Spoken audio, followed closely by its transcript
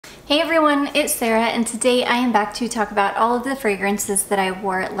Hey everyone, it's Sarah, and today I am back to talk about all of the fragrances that I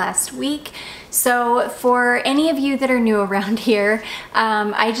wore last week. So for any of you that are new around here,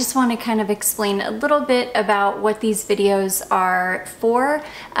 I just want to kind of explain a little bit about what these videos are for.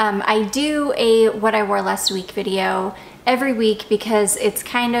 I do a what I wore last week video every week because it's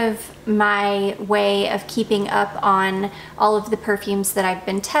kind of my way of keeping up on all of the perfumes that I've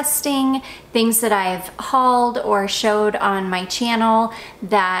been testing, things that I've hauled or showed on my channel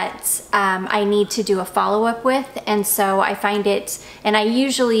that I need to do a follow-up with. And so I find it, and I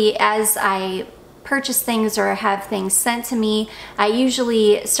usually, as I purchase things or have things sent to me, I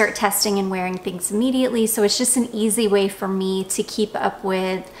usually start testing and wearing things immediately. So it's just an easy way for me to keep up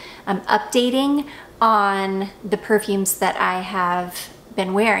with updating on the perfumes that I have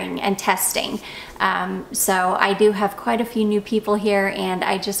been wearing and testing. So I do have quite a few new people here, and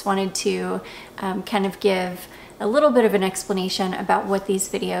I just wanted to kind of give a little bit of an explanation about what these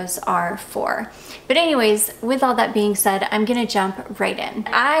videos are for. But anyways, with all that being said, I'm gonna jump right in.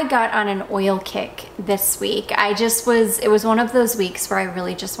 I got on an oil kick this week. It was one of those weeks where I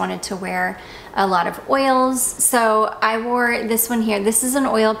really just wanted to wear a lot of oils. So I wore this one here. This is an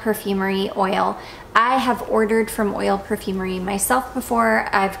oil Perfumery oil. I have ordered from Oil Perfumery myself before.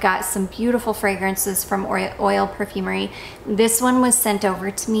 I've got some beautiful fragrances from Oil Perfumery. This one was sent over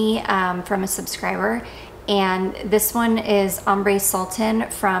to me from a subscriber, and this one is Ambre Sultan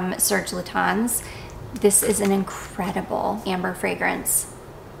from Serge Lutens. This is an incredible amber fragrance.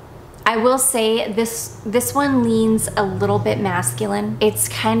 I will say this one leans a little bit masculine. It's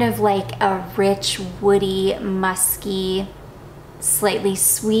kind of like a rich, woody, musky, slightly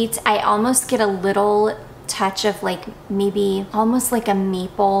sweet. I almost get a little touch of like maybe almost like a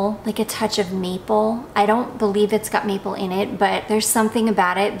maple, like a touch of maple. I don't believe it's got maple in it, but there's something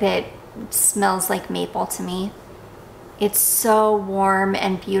about it that smells like maple to me. It's so warm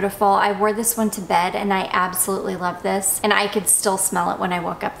and beautiful. I wore this one to bed and I absolutely love this, and I could still smell it when I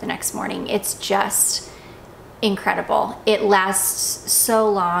woke up the next morning. It's just incredible. It lasts so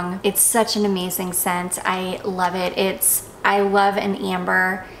long. It's such an amazing scent. I love it. I love an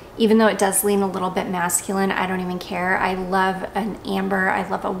amber, even though it does lean a little bit masculine. I don't even care. I love an amber. I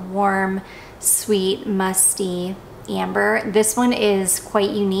love a warm, sweet, musty amber. This one is quite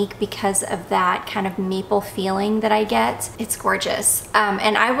unique because of that kind of maple feeling that I get. It's gorgeous.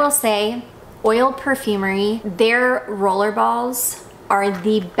 And I will say, Oil Perfumery, their roller balls are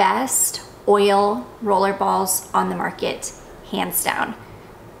the best oil roller balls on the market, hands down.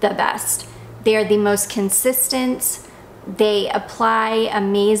 The best. They are the most consistent. They apply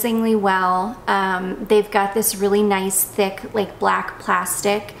amazingly well. They've got this really nice thick like black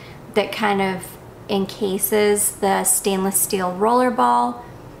plastic that kind of encases the stainless steel roller ball,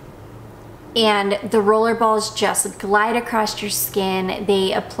 and the roller balls just glide across your skin.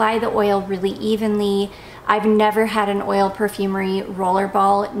 They apply the oil really evenly. I've never had an Oil Perfumery roller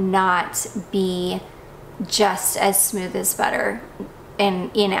ball not be just as smooth as butter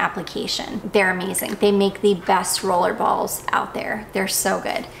in application. They're amazing. They make the best roller balls out there. They're so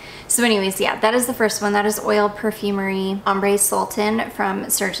good. So anyways, yeah, that is the first one. That is Oil Perfumery. Ambre Sultan from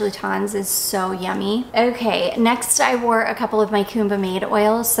Serge Lutens is so yummy. Okay, next I wore a couple of my Kumba Made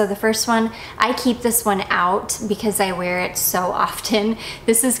oils. So the first one, I keep this one out because I wear it so often.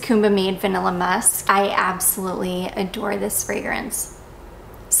 This is Kumba Made Vanilla Musk. I absolutely adore this fragrance.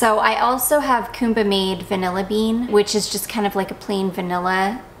 So I also have Kumba Made Vanilla Bean, which is just kind of like a plain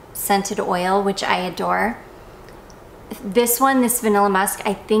vanilla scented oil, which I adore. This one, this Vanilla Musk,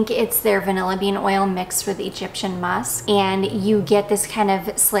 I think it's their vanilla bean oil mixed with Egyptian musk, and you get this kind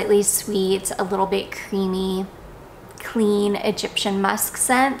of slightly sweet, a little bit creamy, clean Egyptian musk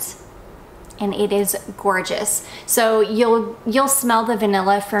scent, and it is gorgeous. So you'll smell the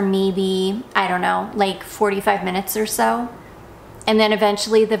vanilla for maybe, I don't know, like 45 minutes or so. And then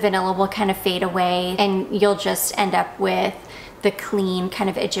eventually the vanilla will kind of fade away and you'll just end up with the clean kind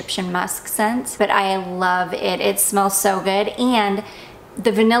of Egyptian musk scent. But I love it. It smells so good. And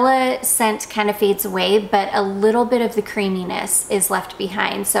the vanilla scent kind of fades away, but a little bit of the creaminess is left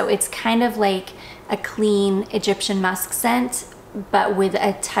behind. So it's kind of like a clean Egyptian musk scent, but with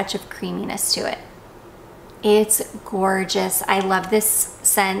a touch of creaminess to it. It's gorgeous. I love this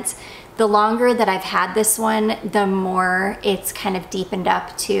scent. The longer that I've had this one, the more it's kind of deepened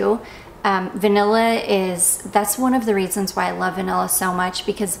up too. Vanilla that's one of the reasons why I love vanilla so much,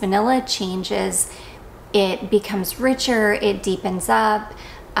 because vanilla changes. It becomes richer, it deepens up,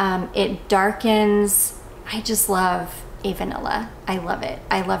 it darkens. I just love a vanilla. I love it.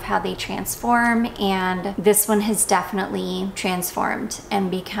 I love how they transform, and this one has definitely transformed and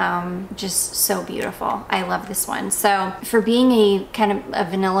become just so beautiful. I love this one. So for being a kind of a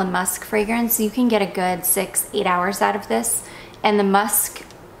vanilla musk fragrance, you can get a good 6-8 hours out of this, and the musk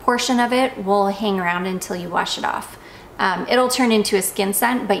portion of it will hang around until you wash it off. It'll turn into a skin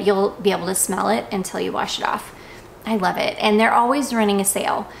scent, but you'll be able to smell it until you wash it off. I love it. And they're always running a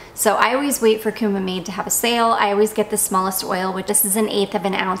sale. So I always wait for Perfumery to have a sale. I always get the smallest oil, which this is 1/8 of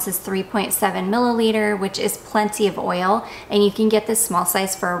an ounce, is 3.7 milliliter, which is plenty of oil. And you can get this small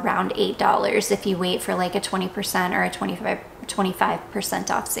size for around $8 if you wait for like a 20% or a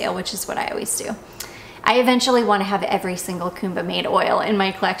 25% off sale, which is what I always do. I eventually want to have every single Perfumery oil in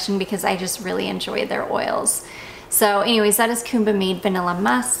my collection because I just really enjoy their oils. So anyways, that is Perfumery Vanilla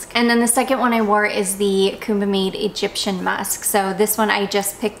Musk. And then the second one I wore is the Perfumery Egyptian Musk. So this one, I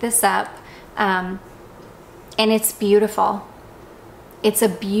just picked this up, and it's beautiful. It's a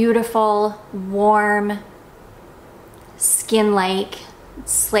beautiful, warm, skin-like,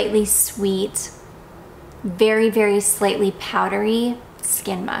 slightly sweet, very, very slightly powdery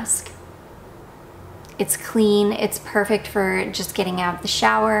skin musk. It's clean, it's perfect for just getting out of the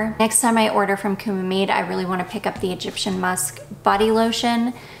shower. Next time I order from Perfumery, I really want to pick up the Egyptian Musk body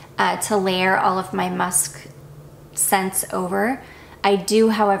lotion to layer all of my musk scents over. I do,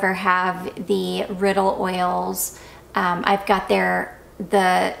 however, have the Riddle oils. I've got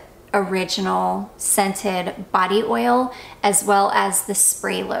the original scented body oil, as well as the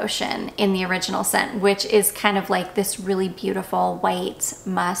spray lotion in the original scent, which is kind of like this really beautiful white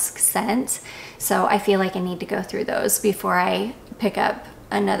musk scent. So I feel like I need to go through those before I pick up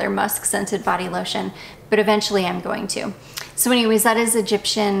another musk scented body lotion, but eventually I'm going to. So anyways, that is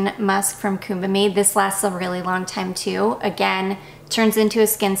Egyptian Musk from Perfumery. This lasts a really long time too. Again, turns into a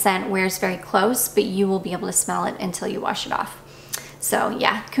skin scent, wears very close, but you will be able to smell it until you wash it off. So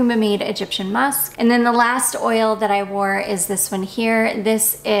yeah, Perfumery Egyptian Musk. And then the last oil that I wore is this one here.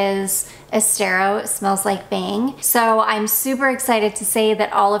 This is Estero, Smells Like Bang. So I'm super excited to say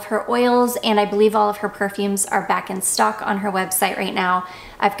that all of her oils and I believe all of her perfumes are back in stock on her website right now.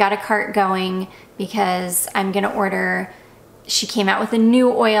 I've got a cart going because I'm gonna order, she came out with a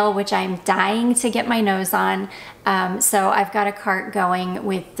new oil, which I'm dying to get my nose on. So I've got a cart going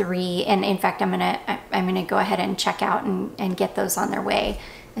with 3, and in fact, I'm gonna go ahead and check out and get those on their way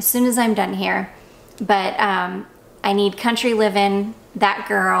as soon as I'm done here. But I need Country Livin', That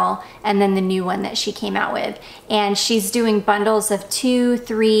Girl, and then the new one that she came out with. And she's doing bundles of 2,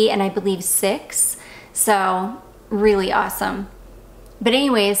 3, and I believe 6. So really awesome. But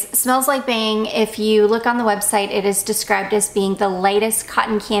anyways, Smells Like Bang, if you look on the website, it is described as being the lightest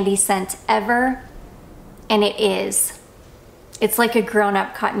cotton candy scent ever, and it is. It's like a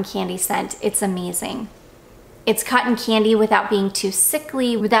grown-up cotton candy scent. It's amazing. It's cotton candy without being too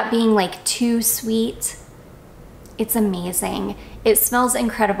sickly, without being like too sweet. It's amazing. It smells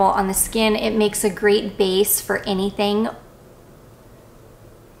incredible on the skin. It makes a great base for anything.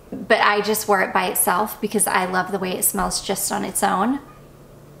 But I just wore it by itself because I love the way it smells just on its own.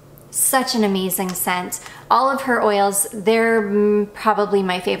 Such an amazing scent. All of her oils, they're probably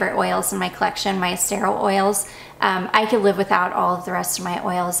my favorite oils in my collection, my Estero oils. I could live without all of the rest of my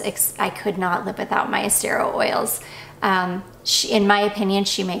oils. I could not live without my Estero oils. In my opinion,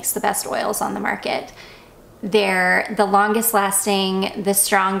 she makes the best oils on the market. They're the longest lasting, the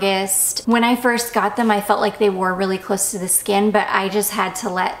strongest. When I first got them, I felt like they wore really close to the skin, but I just had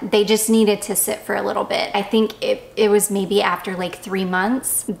to they just needed to sit for a little bit. I think it was maybe after like 3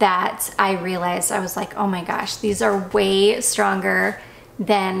 months that I realized, I was like, oh my gosh, these are way stronger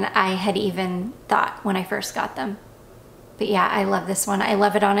than I had even thought when I first got them. But yeah, I love this one. I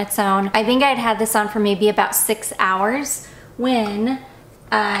love it on its own. I think I'd had this on for maybe about 6 hours when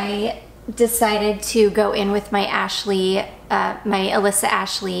I decided to go in with my my Alyssa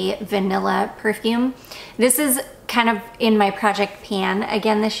Ashley vanilla perfume. This is kind of in my project pan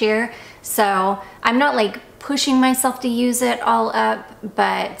again this year, so I'm not like pushing myself to use it all up,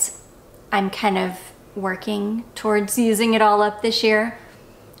 but I'm kind of working towards using it all up this year.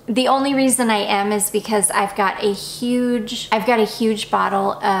 The only reason I am is because I've got a huge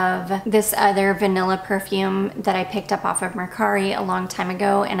bottle of this other vanilla perfume that I picked up off of Mercari a long time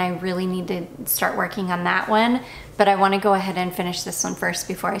ago, and I really need to start working on that one. But I want to go ahead and finish this one first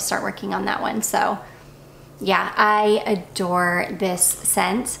before I start working on that one. So yeah, I adore this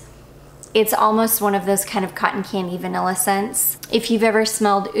scent. It's almost one of those kind of cotton candy vanilla scents. If you've ever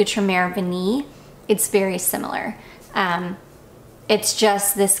smelled Outremer Vanille, it's very similar. It's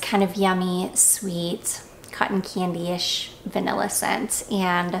just this kind of yummy, sweet, cotton candy-ish vanilla scent,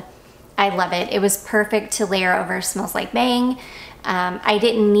 and I love it. It was perfect to layer over Smells Like Bang. I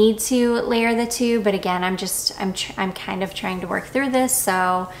didn't need to layer the two, but again, I'm kind of trying to work through this,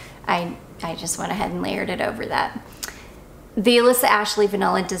 so I just went ahead and layered it over that. The Alyssa Ashley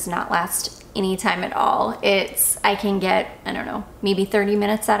Vanilla does not last any time at all. I can get, I don't know, maybe 30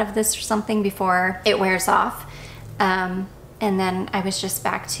 minutes out of this or something before it wears off. And then I was just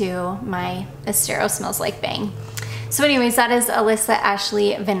back to my Estero Smells Like Bang. So anyways, that is Alyssa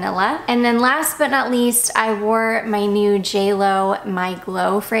Ashley Vanilla. And then last but not least, I wore my new JLo My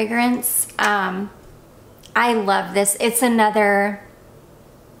Glow fragrance. I love this. This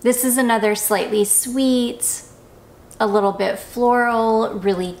is another slightly sweet, a little bit floral,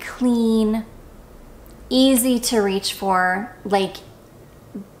 really clean, easy to reach for, like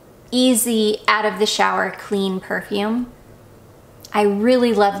easy out of the shower clean perfume. I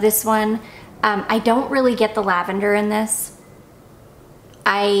really love this one. I don't really get the lavender in this.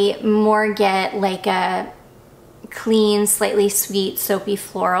 I more get like a clean, slightly sweet, soapy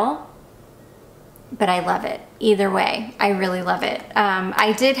floral, but I love it. Either way, I really love it.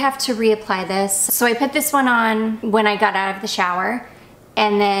 I did have to reapply this. So I put this one on when I got out of the shower,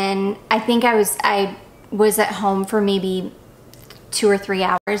 and then I think I was at home for maybe 2 or 3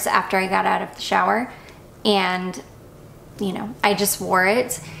 hours after I got out of the shower, and you know, I just wore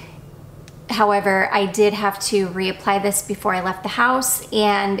it. However, I did have to reapply this before I left the house,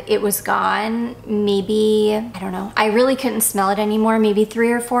 and it was gone maybe, I don't know, I really couldn't smell it anymore, maybe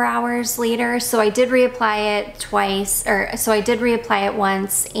 3 or 4 hours later. So I did reapply it twice, so I did reapply it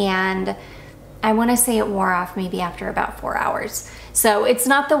once, and I want to say it wore off maybe after about 4 hours. So it's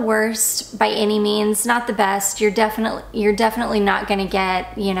not the worst by any means, not the best. You're definitely not going to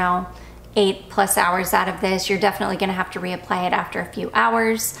get, you know, 8+ hours out of this. You're definitely going to have to reapply it after a few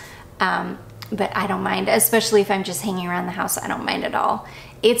hours. But I don't mind, especially if I'm just hanging around the house. I don't mind at all.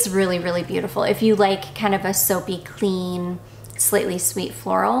 It's really, really beautiful. If you like kind of a soapy, clean, slightly sweet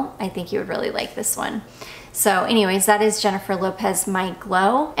floral, I think you would really like this one. So anyways, that is Jennifer Lopez My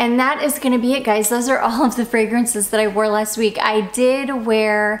Glow. And that is gonna be it, guys. Those are all of the fragrances that I wore last week. I did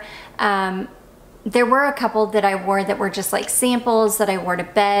wear, there were a couple that I wore that were just like samples that I wore to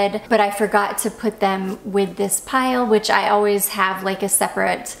bed, but I forgot to put them with this pile, which I always have like a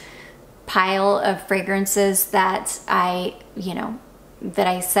separate pile of fragrances that I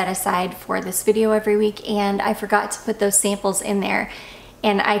set aside for this video every week, and I forgot to put those samples in there,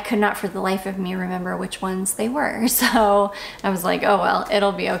 and I could not for the life of me remember which ones they were. So I was like, oh well,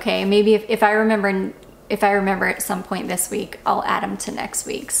 it'll be okay. Maybe if I remember at some point this week, I'll add them to next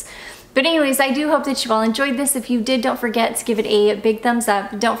week's. But anyways, I do hope that you all enjoyed this. If you did, don't forget to give it a big thumbs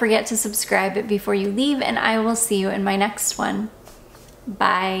up. Don't forget to subscribe before you leave, and I will see you in my next one.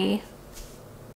 Bye.